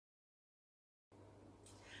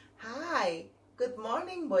Hi, good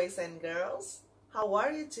morning, boys and girls. How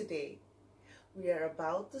are you today? We are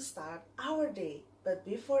about to start our day, but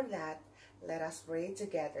before that, let us pray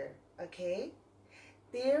together, okay?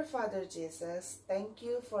 Dear Father Jesus, thank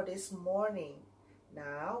you for this morning.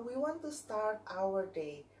 Now we want to start our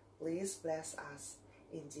day. Please bless us.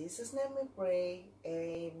 In Jesus' name we pray,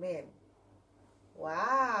 Amen.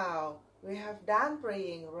 Wow, we have done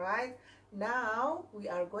praying, right? Now we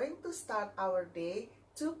are going to start our day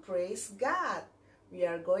to praise God. We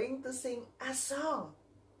are going to sing a song.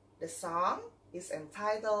 The song is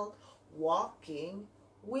entitled Walking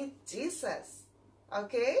with Jesus.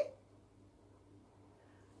 Okay?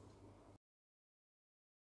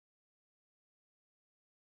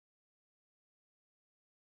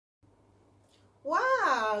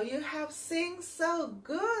 Wow, you have sing so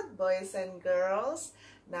good, boys and girls.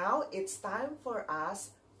 Now it's time for us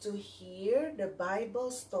to hear the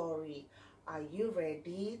Bible story. Are you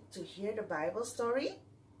ready to hear the Bible story?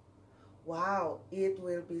 Wow, it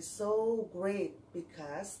will be so great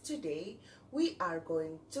because today we are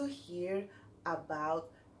going to hear about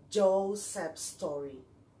Joseph's story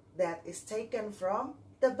that is taken from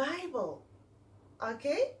the Bible.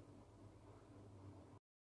 Okay?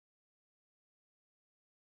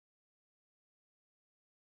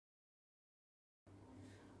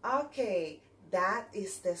 Okay, that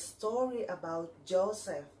is the story about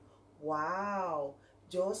Joseph. Wow,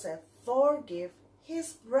 Joseph forgave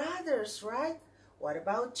his brothers, right? What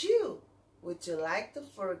about you? Would you like to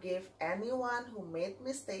forgive anyone who made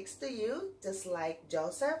mistakes to you, just like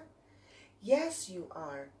Joseph? Yes, you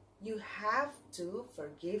are. You have to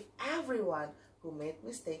forgive everyone who made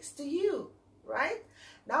mistakes to you, right?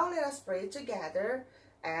 Now let us pray together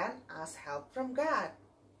and ask help from God.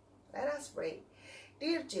 Let us pray.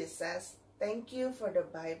 Dear Jesus, thank you for the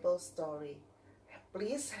Bible story.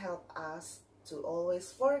 Please help us to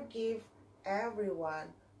always forgive everyone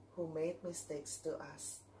who made mistakes to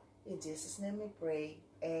us. In Jesus' name we pray.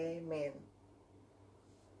 Amen.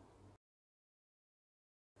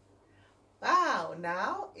 Wow,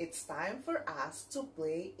 now it's time for us to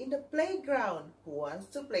play in the playground. Who wants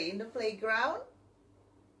to play in the playground?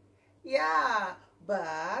 Yeah,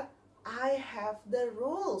 but I have the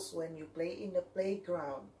rules when you play in the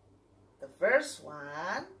playground. The first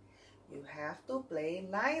one, you have to play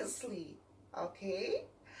nicely, okay?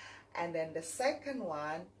 And then the second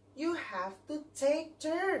one, you have to take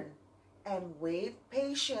turn and wait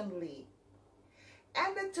patiently.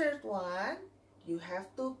 And the third one, you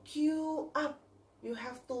have to queue up. You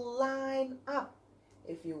have to line up.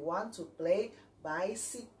 If you want to play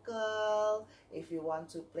bicycle, if you want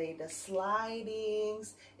to play the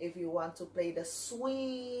slidings, if you want to play the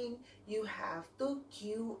swing, you have to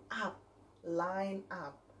queue up, line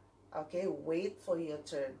up. Okay, wait for your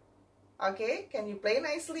turn. Okay, can you play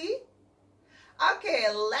nicely? Okay,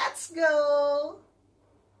 let's go.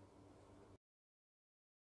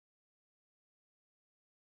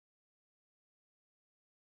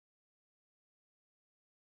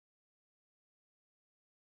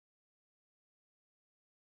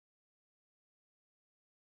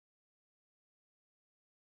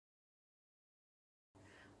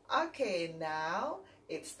 Okay, now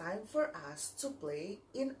it's time for us to play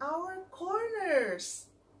in our corners.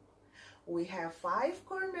 We have 5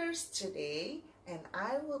 corners today, and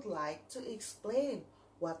I would like to explain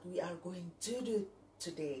what we are going to do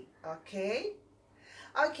today, okay?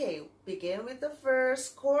 Okay, begin with the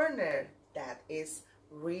first corner, that is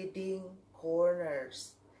reading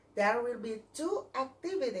corners. There will be 2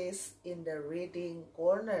 activities in the reading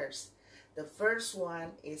corners. The first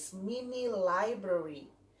one is mini library.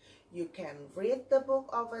 You can read the book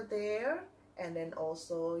over there, and then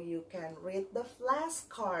also you can read the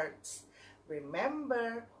flashcards.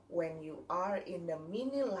 Remember, when you are in the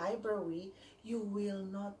mini library, you will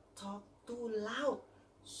not talk too loud.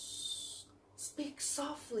 Speak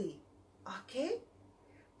softly, okay?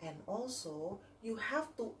 And also, you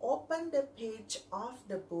have to open the page of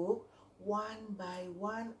the book one by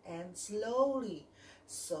one and slowly,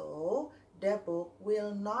 so the book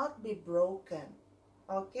will not be broken,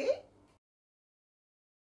 okay?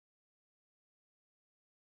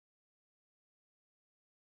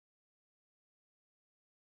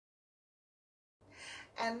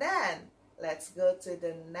 And then let's go to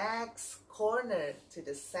the next corner, to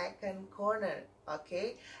the second corner,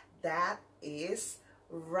 okay? That is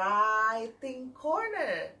writing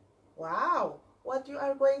corner. Wow, what you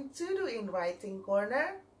are going to do in writing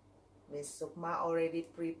corner? Miss Sukma already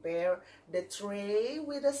prepared the tray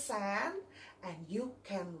with the sand, and you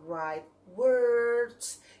can write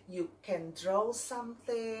words, you can draw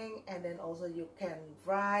something, and then also you can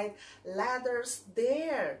write letters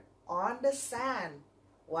there. on the sand.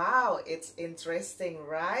 Wow, it's interesting,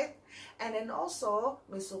 right? And then also,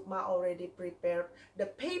 Miss Sukma already prepared the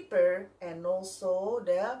paper and also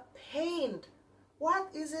the paint. What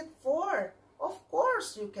is it for? Of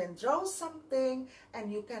course, you can draw something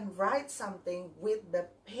and you can write something with the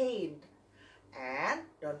paint. And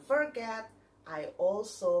don't forget, I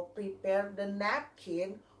also prepared the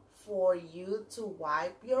napkin for you to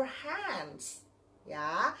wipe your hands.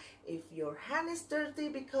 Yeah, if your hand is dirty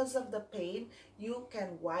because of the paint, you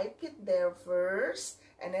can wipe it there first.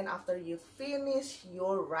 And then after you finish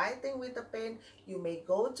your writing with the paint, you may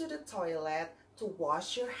go to the toilet to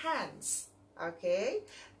wash your hands. Okay,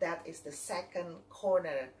 that is the second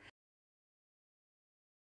corner.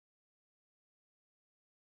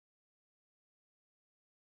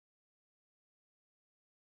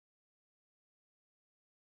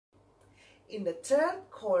 In the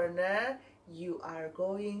third corner, you are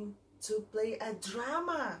going to play a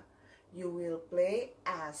drama. You will play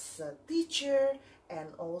as a teacher and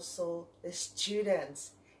also the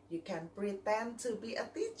students. You can pretend to be a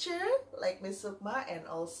teacher like Miss Sukma and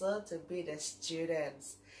also to be the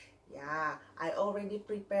students. Yeah, I already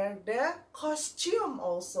prepared the costume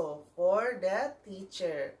also for the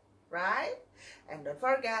teacher, right? And don't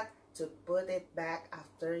forget to put it back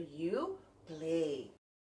after you play.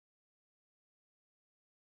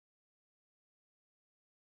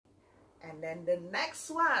 And then the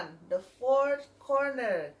next one, the fourth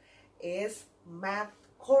corner, is math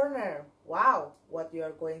corner. Wow, what you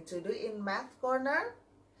are going to do in math corner?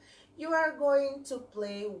 You are going to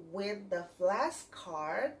play with the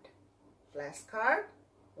flashcard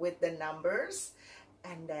with the numbers,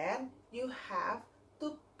 and then you have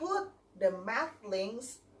to put the math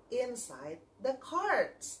links inside the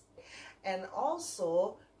cards. And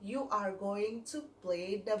also, you are going to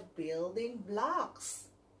play the building blocks.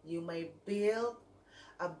 You may build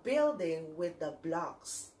a building with the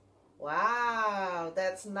blocks. Wow,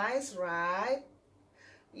 that's nice, right?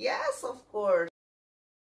 Yes, of course.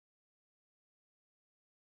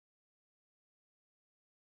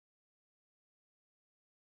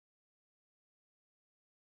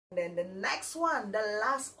 And then the next one, the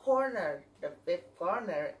last corner, the fifth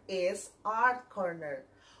corner, is art corner.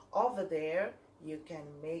 Over there, you can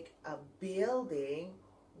make a building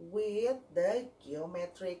with the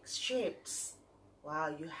geometric shapes.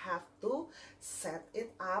 Wow, you have to set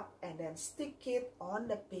it up and then stick it on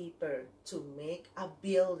the paper to make a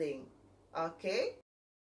building. Okay?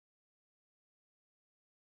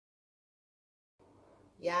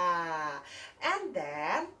 Yeah. And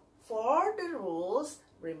then for the rules,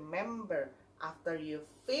 remember, after you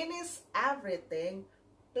finish everything,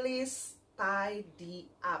 please tidy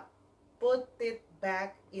up. Put it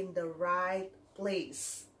back in the right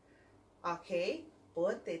place. Okay?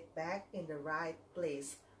 Put it back in the right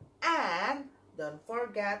place. And don't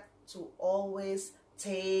forget to always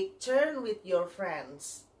take turn with your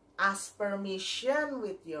friends. Ask permission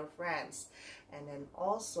with your friends. And then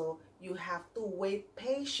also, you have to wait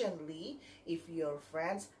patiently if your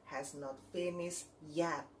friends has not finished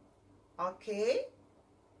yet. Okay?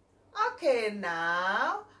 Okay,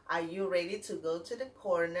 now, are you ready to go to the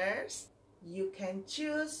corners? You can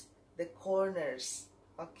choose the corners.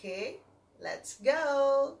 Okay? Let's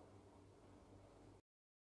go!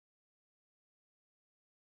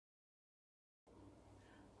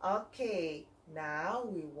 Okay, now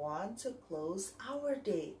we want to close our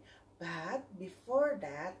day. But before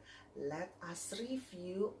that, let us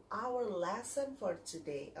review our lesson for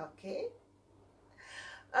today, okay?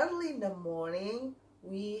 Early in the morning,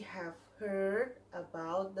 we have heard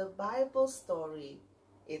about the Bible story.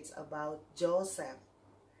 It's about Joseph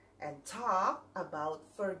and talk about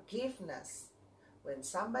forgiveness. When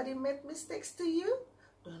somebody made mistakes to you,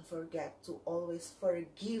 don't forget to always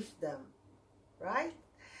forgive them, right?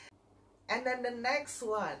 And then the next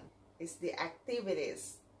one is the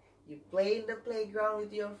activities. You play in the playground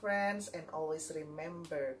with your friends and always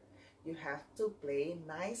remember, you have to play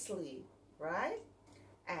nicely, right?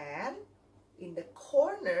 And in the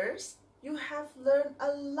corners, you have learned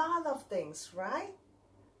a lot of things, right?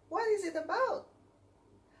 What is it about?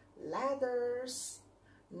 Letters,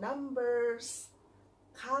 numbers,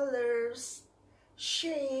 colors,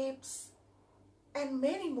 shapes, and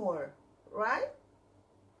many more, right?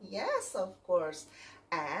 Yes, of course.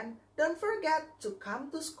 And don't forget to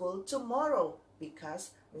come to school tomorrow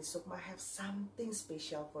because Miss Sukma have something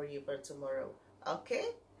special for you for tomorrow. Okay?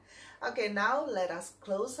 Okay, now let us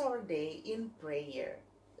close our day in prayer.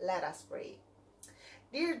 Let us pray.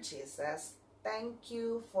 Dear Jesus, thank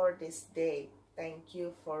you for this day. Thank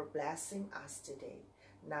you for blessing us today.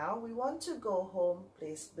 Now we want to go home.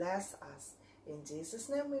 Please bless us. In Jesus'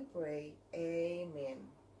 name we pray. Amen.